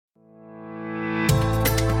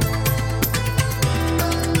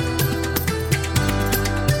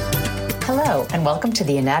Hello, and welcome to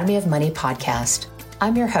the Anatomy of Money podcast.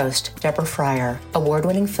 I'm your host, Deborah Fryer,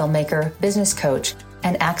 award-winning filmmaker, business coach,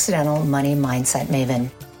 and accidental money mindset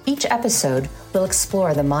maven. Each episode will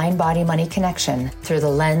explore the mind-body-money connection through the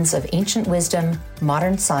lens of ancient wisdom,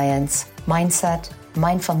 modern science, mindset,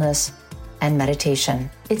 mindfulness, and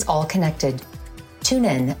meditation. It's all connected. Tune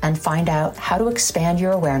in and find out how to expand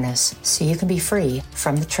your awareness so you can be free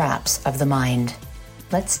from the traps of the mind.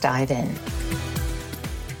 Let's dive in.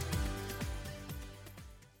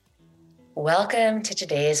 Welcome to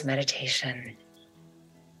today's meditation.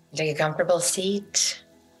 Take a comfortable seat,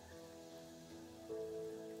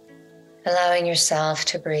 allowing yourself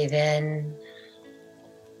to breathe in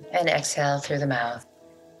and exhale through the mouth.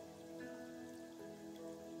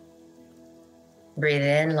 Breathe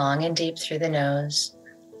in long and deep through the nose.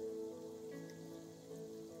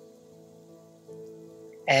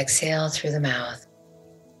 Exhale through the mouth.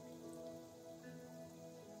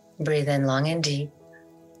 Breathe in long and deep.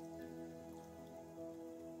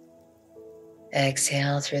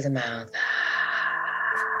 Exhale through the mouth.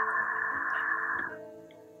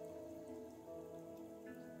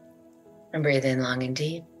 And breathe in long and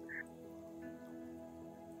deep.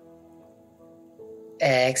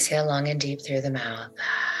 Exhale long and deep through the mouth.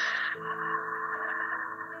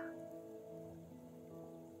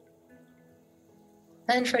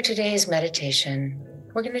 And for today's meditation,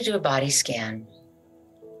 we're going to do a body scan.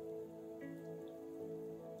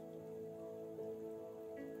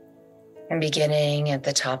 And beginning at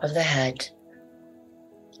the top of the head,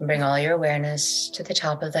 bring all your awareness to the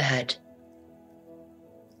top of the head,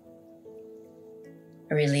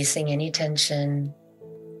 releasing any tension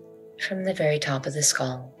from the very top of the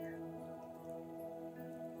skull.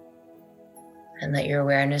 And let your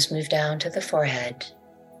awareness move down to the forehead,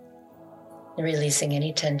 releasing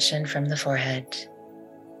any tension from the forehead,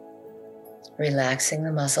 relaxing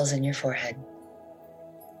the muscles in your forehead.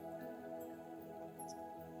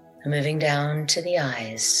 Moving down to the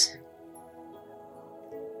eyes,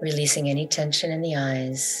 releasing any tension in the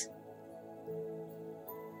eyes,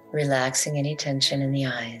 relaxing any tension in the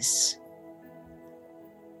eyes.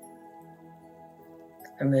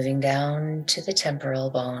 And moving down to the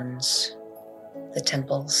temporal bones, the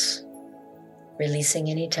temples,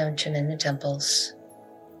 releasing any tension in the temples,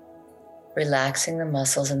 relaxing the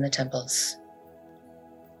muscles in the temples.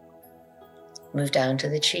 Move down to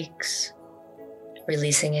the cheeks,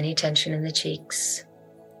 releasing any tension in the cheeks,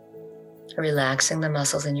 relaxing the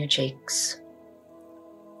muscles in your cheeks,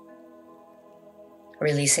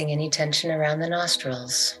 releasing any tension around the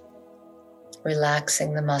nostrils,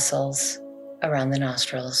 relaxing the muscles around the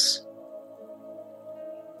nostrils,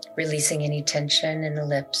 releasing any tension in the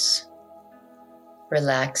lips,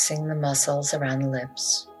 relaxing the muscles around the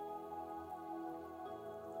lips,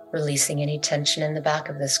 releasing any tension in the back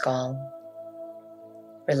of the skull,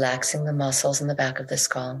 relaxing the muscles in the back of the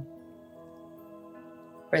skull,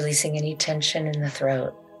 releasing any tension in the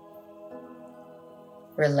throat,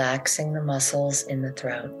 relaxing the muscles in the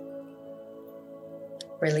throat,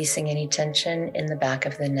 releasing any tension in the back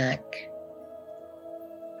of the neck,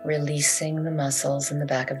 releasing the muscles in the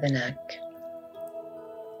back of the neck,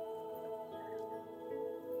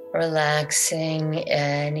 relaxing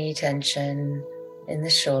any tension in the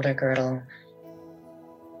shoulder girdle,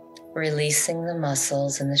 releasing the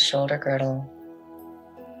muscles in the shoulder girdle,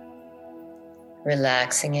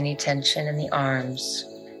 relaxing any tension in the arms,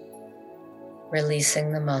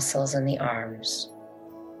 releasing the muscles in the arms,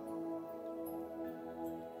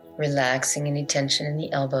 relaxing any tension in the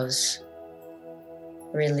elbows,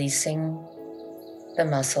 releasing the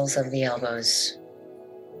muscles of the elbows,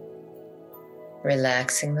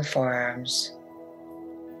 relaxing the forearms,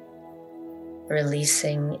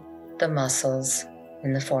 releasing the muscles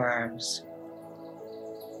in the forearms,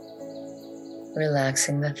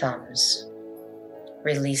 relaxing the thumbs,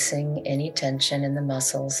 releasing any tension in the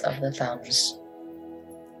muscles of the thumbs,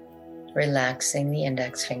 relaxing the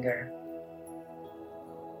index finger,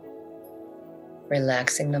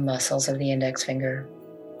 relaxing the muscles of the index finger,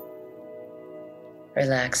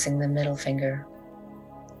 relaxing the middle finger,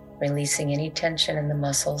 releasing any tension in the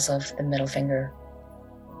muscles of the middle finger,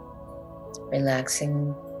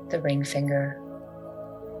 relaxing the ring finger,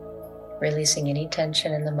 releasing any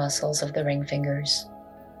tension in the muscles of the ring fingers,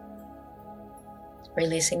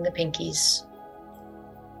 releasing the pinkies,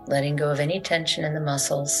 letting go of any tension in the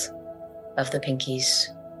muscles of the pinkies.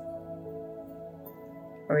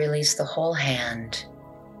 Release the whole hand,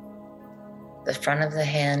 the front of the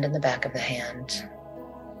hand and the back of the hand,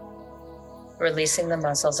 releasing the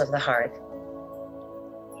muscles of the heart,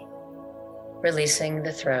 releasing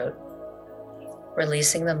the throat,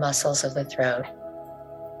 releasing the muscles of the throat,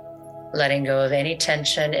 letting go of any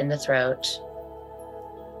tension in the throat,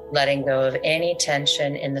 letting go of any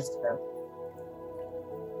tension in the throat.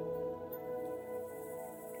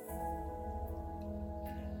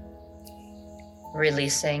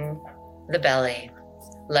 Releasing the belly,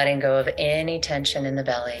 letting go of any tension in the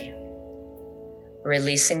belly,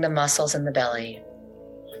 releasing the muscles in the belly,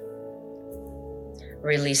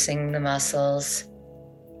 releasing the muscles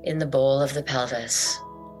in the bowl of the pelvis,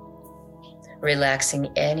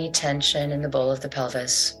 relaxing any tension in the bowl of the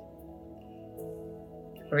pelvis,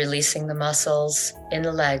 releasing the muscles in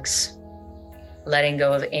the legs, letting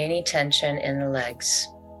go of any tension in the legs,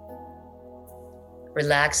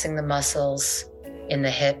 relaxing the muscles in the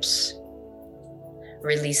hips,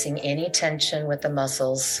 releasing any tension with the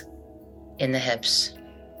muscles in the hips,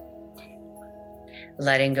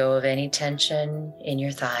 letting go of any tension in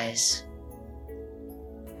your thighs,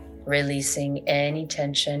 releasing any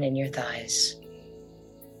tension in your thighs,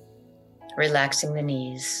 relaxing the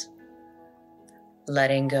knees,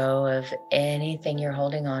 letting go of anything you're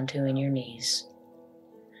holding on to in your knees,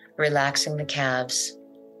 relaxing the calves,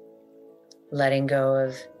 letting go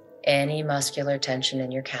of any muscular tension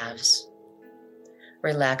in your calves,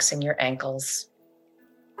 relaxing your ankles,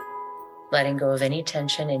 letting go of any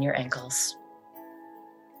tension in your ankles,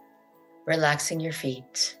 relaxing your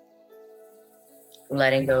feet,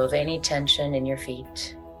 letting go of any tension in your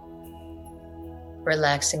feet,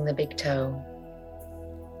 relaxing the big toe,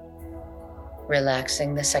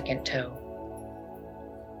 relaxing the second toe,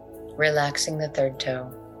 relaxing the third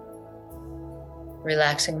toe,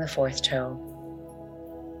 relaxing the fourth toe,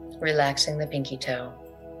 relaxing the pinky toe.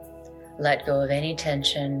 Let go of any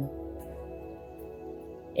tension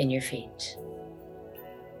in your feet.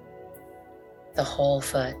 The whole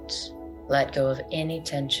foot. Let go of any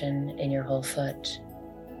tension in your whole foot.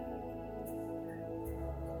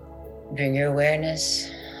 Bring your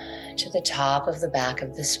awareness to the top of the back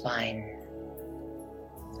of the spine,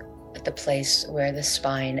 at the place where the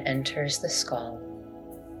spine enters the skull,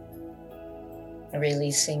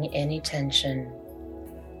 releasing any tension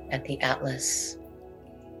at the atlas,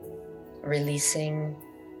 releasing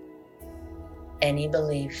any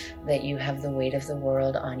belief that you have the weight of the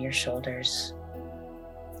world on your shoulders,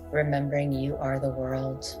 remembering you are the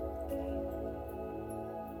world.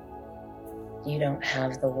 You don't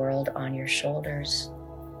have the world on your shoulders.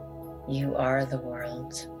 You are the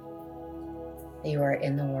world. You are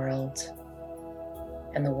in the world,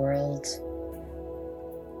 and the world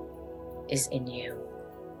is in you.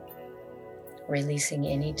 Releasing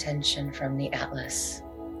any tension from the atlas,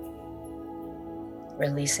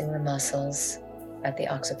 releasing the muscles at the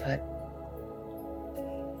occiput,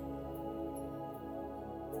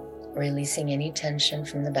 releasing any tension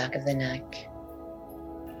from the back of the neck,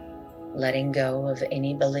 letting go of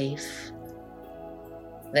any belief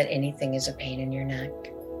that anything is a pain in your neck,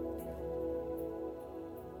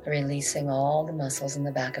 releasing all the muscles in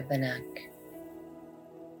the back of the neck,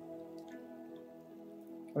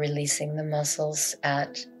 releasing the muscles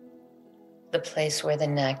at the place where the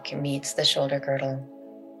neck meets the shoulder girdle,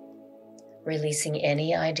 releasing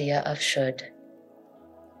any idea of should,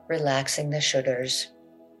 relaxing the shoulders,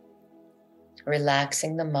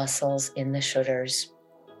 relaxing the muscles in the shoulders,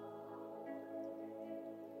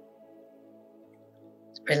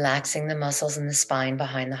 relaxing the muscles in the spine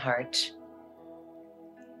behind the heart,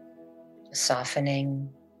 softening,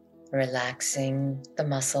 relaxing the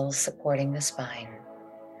muscles supporting the spine,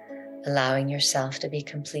 allowing yourself to be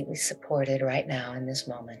completely supported right now in this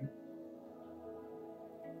moment.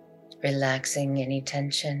 Relaxing any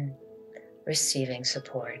tension, receiving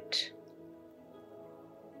support.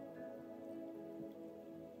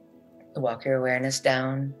 Walk your awareness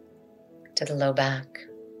down to the low back,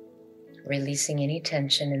 releasing any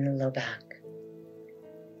tension in the low back.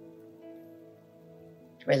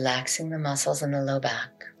 Relaxing the muscles in the low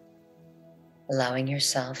back, allowing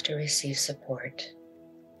yourself to receive support.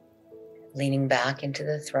 Leaning back into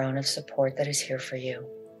the throne of support that is here for you,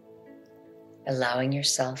 allowing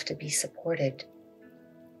yourself to be supported.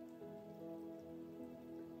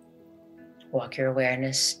 Walk your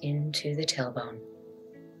awareness into the tailbone,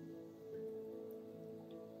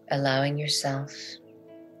 allowing yourself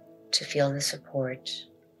to feel the support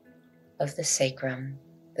of the sacrum,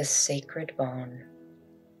 the sacred bone,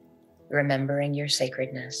 remembering your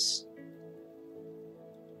sacredness.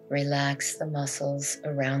 Relax the muscles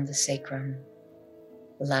around the sacrum,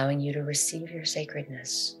 allowing you to receive your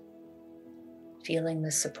sacredness, feeling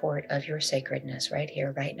the support of your sacredness right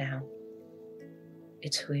here, right now.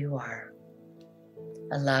 It's who you are.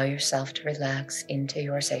 Allow yourself to relax into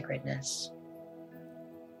your sacredness.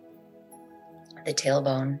 The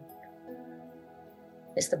tailbone,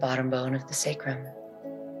 is the bottom bone of the sacrum.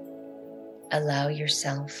 Allow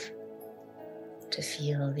yourself to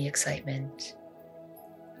feel the excitement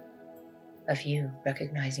of you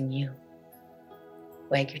recognizing you.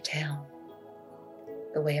 Wag your tail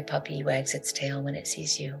the way a puppy wags its tail when it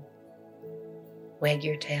sees you. Wag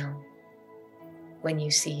your tail when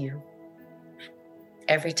you see you.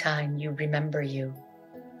 Every time you remember you,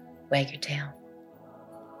 wag your tail.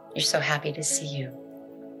 You're so happy to see you.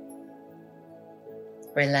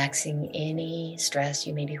 Relaxing any stress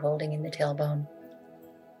you may be holding in the tailbone,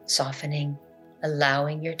 softening,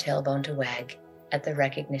 allowing your tailbone to wag at the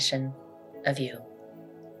recognition of you.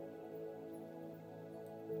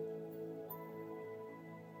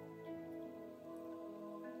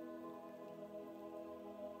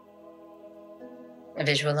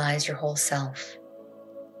 Visualize your whole self.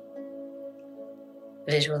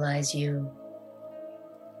 Visualize you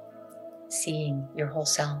seeing your whole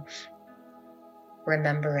self,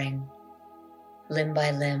 remembering limb by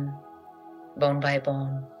limb, bone by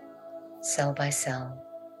bone, cell by cell,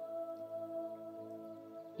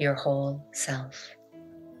 your whole self.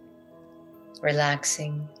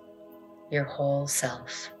 Relaxing your whole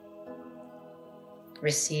self,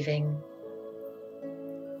 receiving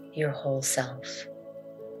your whole self,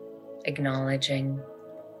 acknowledging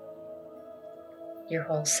your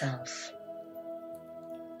whole self.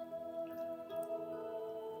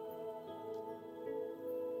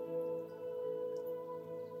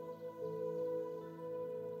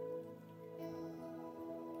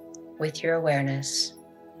 With your awareness,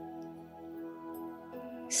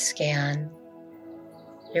 scan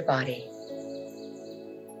your body.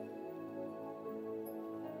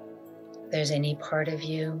 If there's any part of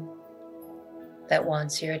you that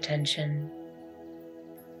wants your attention,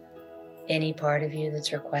 any part of you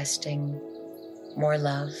that's requesting more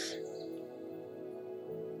love,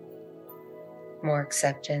 more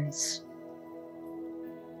acceptance,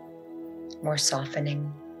 more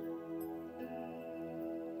softening,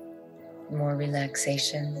 more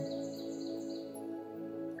relaxation,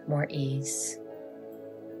 more ease.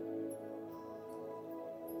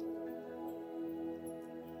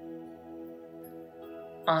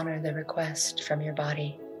 Honor the request from your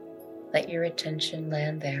body. Let your attention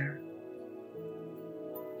land there,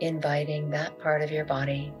 inviting that part of your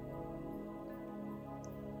body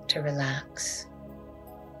to relax,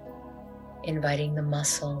 inviting the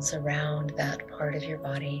muscles around that part of your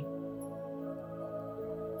body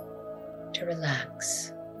to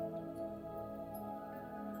relax,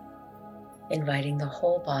 inviting the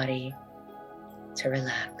whole body to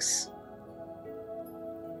relax.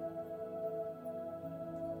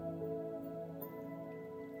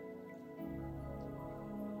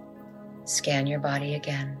 Scan your body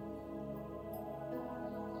again.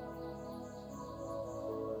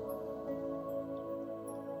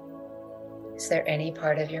 Is there any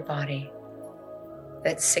part of your body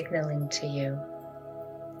that's signaling to you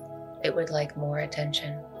it would like more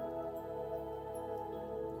attention?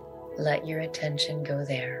 Let your attention go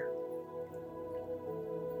there.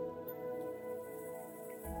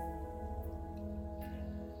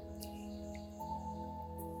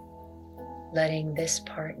 Letting this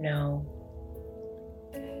part know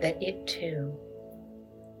that it too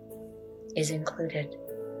is included.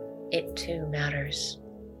 It too matters.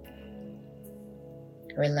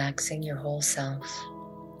 Relaxing your whole self,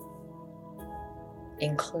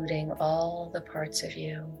 including all the parts of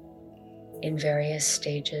you in various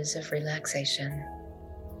stages of relaxation.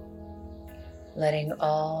 Letting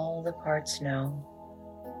all the parts know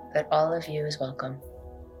that all of you is welcome.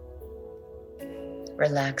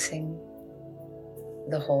 Relaxing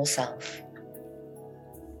the whole self.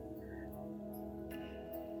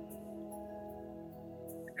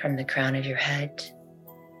 From the crown of your head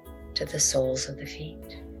to the soles of the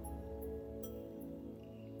feet.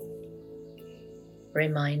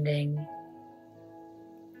 Reminding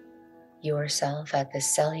yourself at the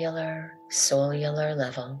cellular, cellular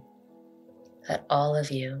level that all of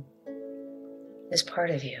you is part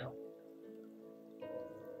of you.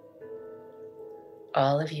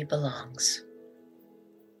 All of you belongs.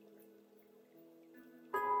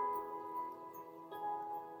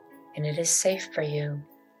 And it is safe for you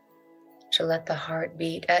to let the heart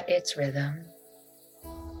beat at its rhythm,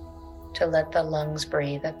 to let the lungs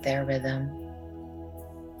breathe at their rhythm,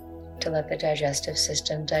 to let the digestive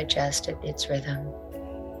system digest at its rhythm,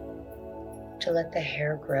 to let the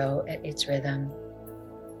hair grow at its rhythm,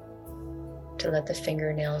 to let the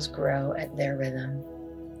fingernails grow at their rhythm,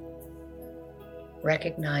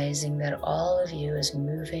 recognizing that all of you is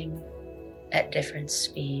moving at different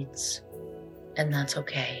speeds, and that's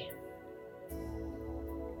okay.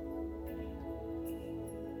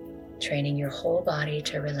 training your whole body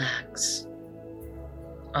to relax,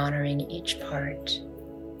 honoring each part,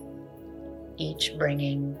 each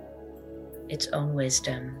bringing its own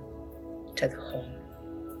wisdom to the whole.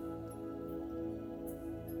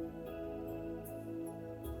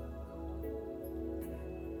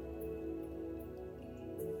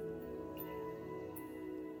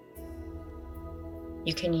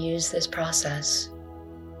 You can use this process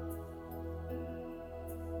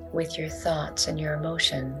with your thoughts and your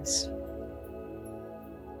emotions,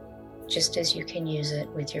 just as you can use it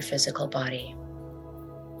with your physical body.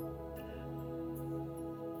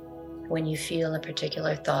 When you feel a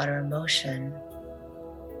particular thought or emotion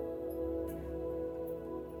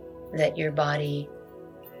that your body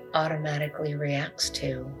automatically reacts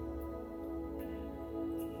to,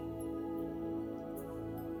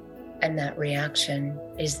 and that reaction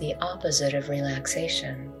is the opposite of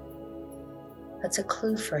relaxation, that's a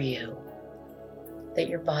clue for you that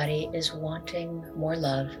your body is wanting more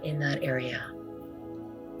love in that area.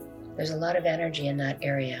 There's a lot of energy in that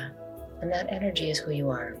area, and that energy is who you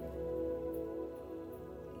are.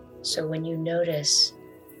 So when you notice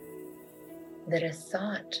that a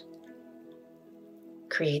thought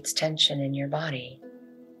creates tension in your body,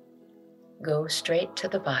 go straight to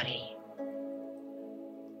the body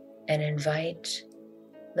and invite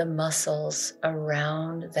the muscles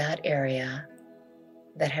around that area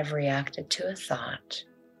that have reacted to a thought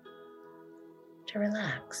to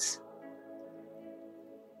relax.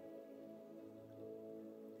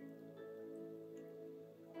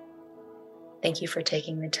 Thank you for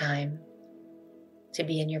taking the time to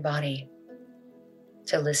be in your body,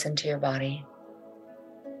 to listen to your body,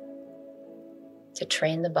 to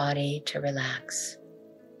train the body to relax.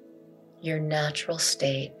 Your natural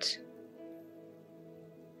state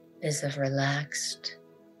is of relaxed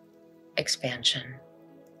expansion.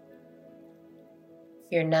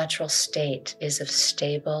 Your natural state is of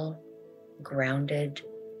stable, grounded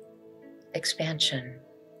expansion.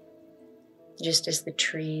 Just as the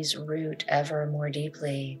trees root ever more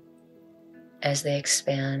deeply as they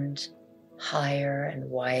expand higher and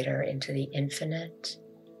wider into the infinite,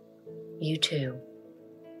 you too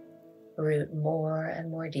root more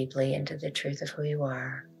and more deeply into the truth of who you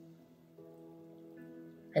are.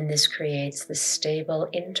 And this creates the stable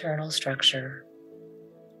internal structure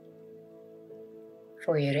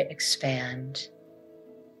for you to expand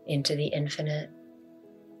into the infinite,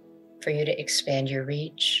 for you to expand your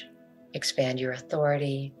reach, expand your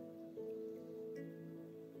authority,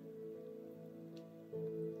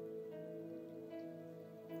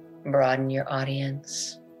 broaden your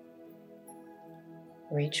audience,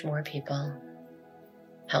 reach more people,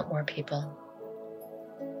 help more people.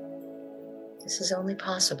 This is only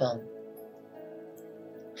possible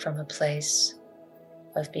from a place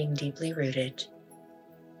of being deeply rooted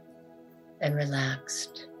and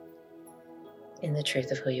relaxed in the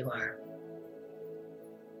truth of who you are.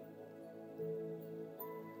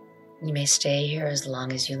 You may stay here as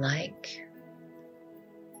long as you like,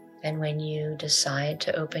 and when you decide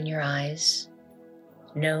to open your eyes,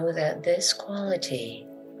 know that this quality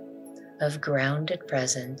of grounded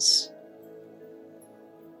presence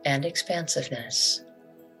and expansiveness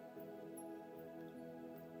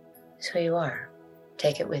is who you are.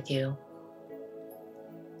 Take it with you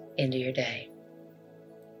into your day.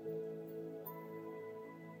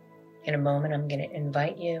 In a moment, I'm going to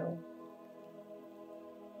invite you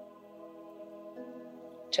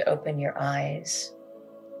to open your eyes.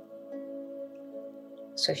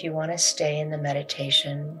 So if you want to stay in the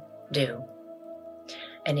meditation, do.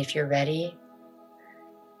 And if you're ready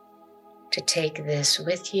to take this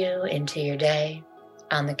with you into your day,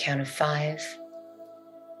 on the count of 5,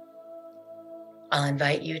 I'll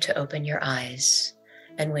invite you to open your eyes.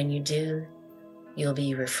 And when you do, you'll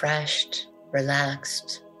be refreshed,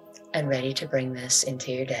 relaxed, and ready to bring this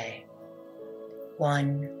into your day.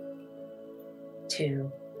 1,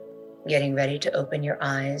 2, getting ready to open your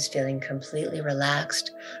eyes, feeling completely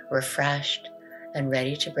relaxed, refreshed, and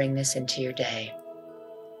ready to bring this into your day.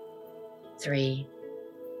 3,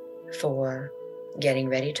 4, getting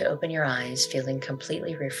ready to open your eyes, feeling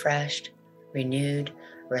completely refreshed, renewed,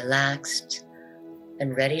 relaxed,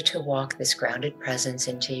 and ready to walk this grounded presence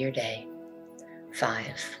into your day. 5,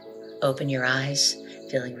 open your eyes,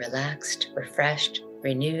 feeling relaxed, refreshed,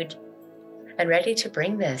 renewed, and ready to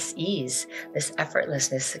bring this ease, this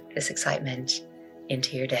effortlessness, this excitement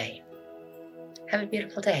into your day. Have a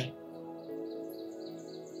beautiful day.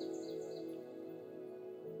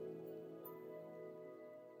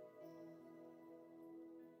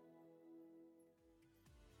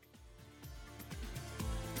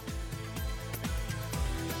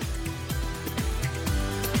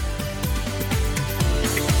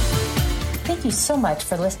 you so much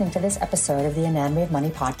for listening to this episode of the Anatomy of Money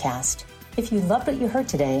podcast. If you loved what you heard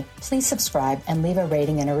today, please subscribe and leave a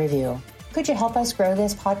rating and a review. Could you help us grow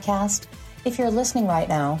this podcast? If you're listening right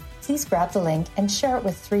now, please grab the link and share it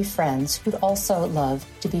with 3 friends who'd also love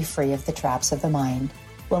to be free of the traps of the mind.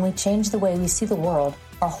 When we change the way we see the world,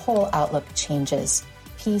 our whole outlook changes.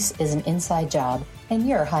 Peace is an inside job, and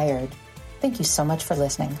you're hired. Thank you so much for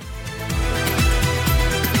listening.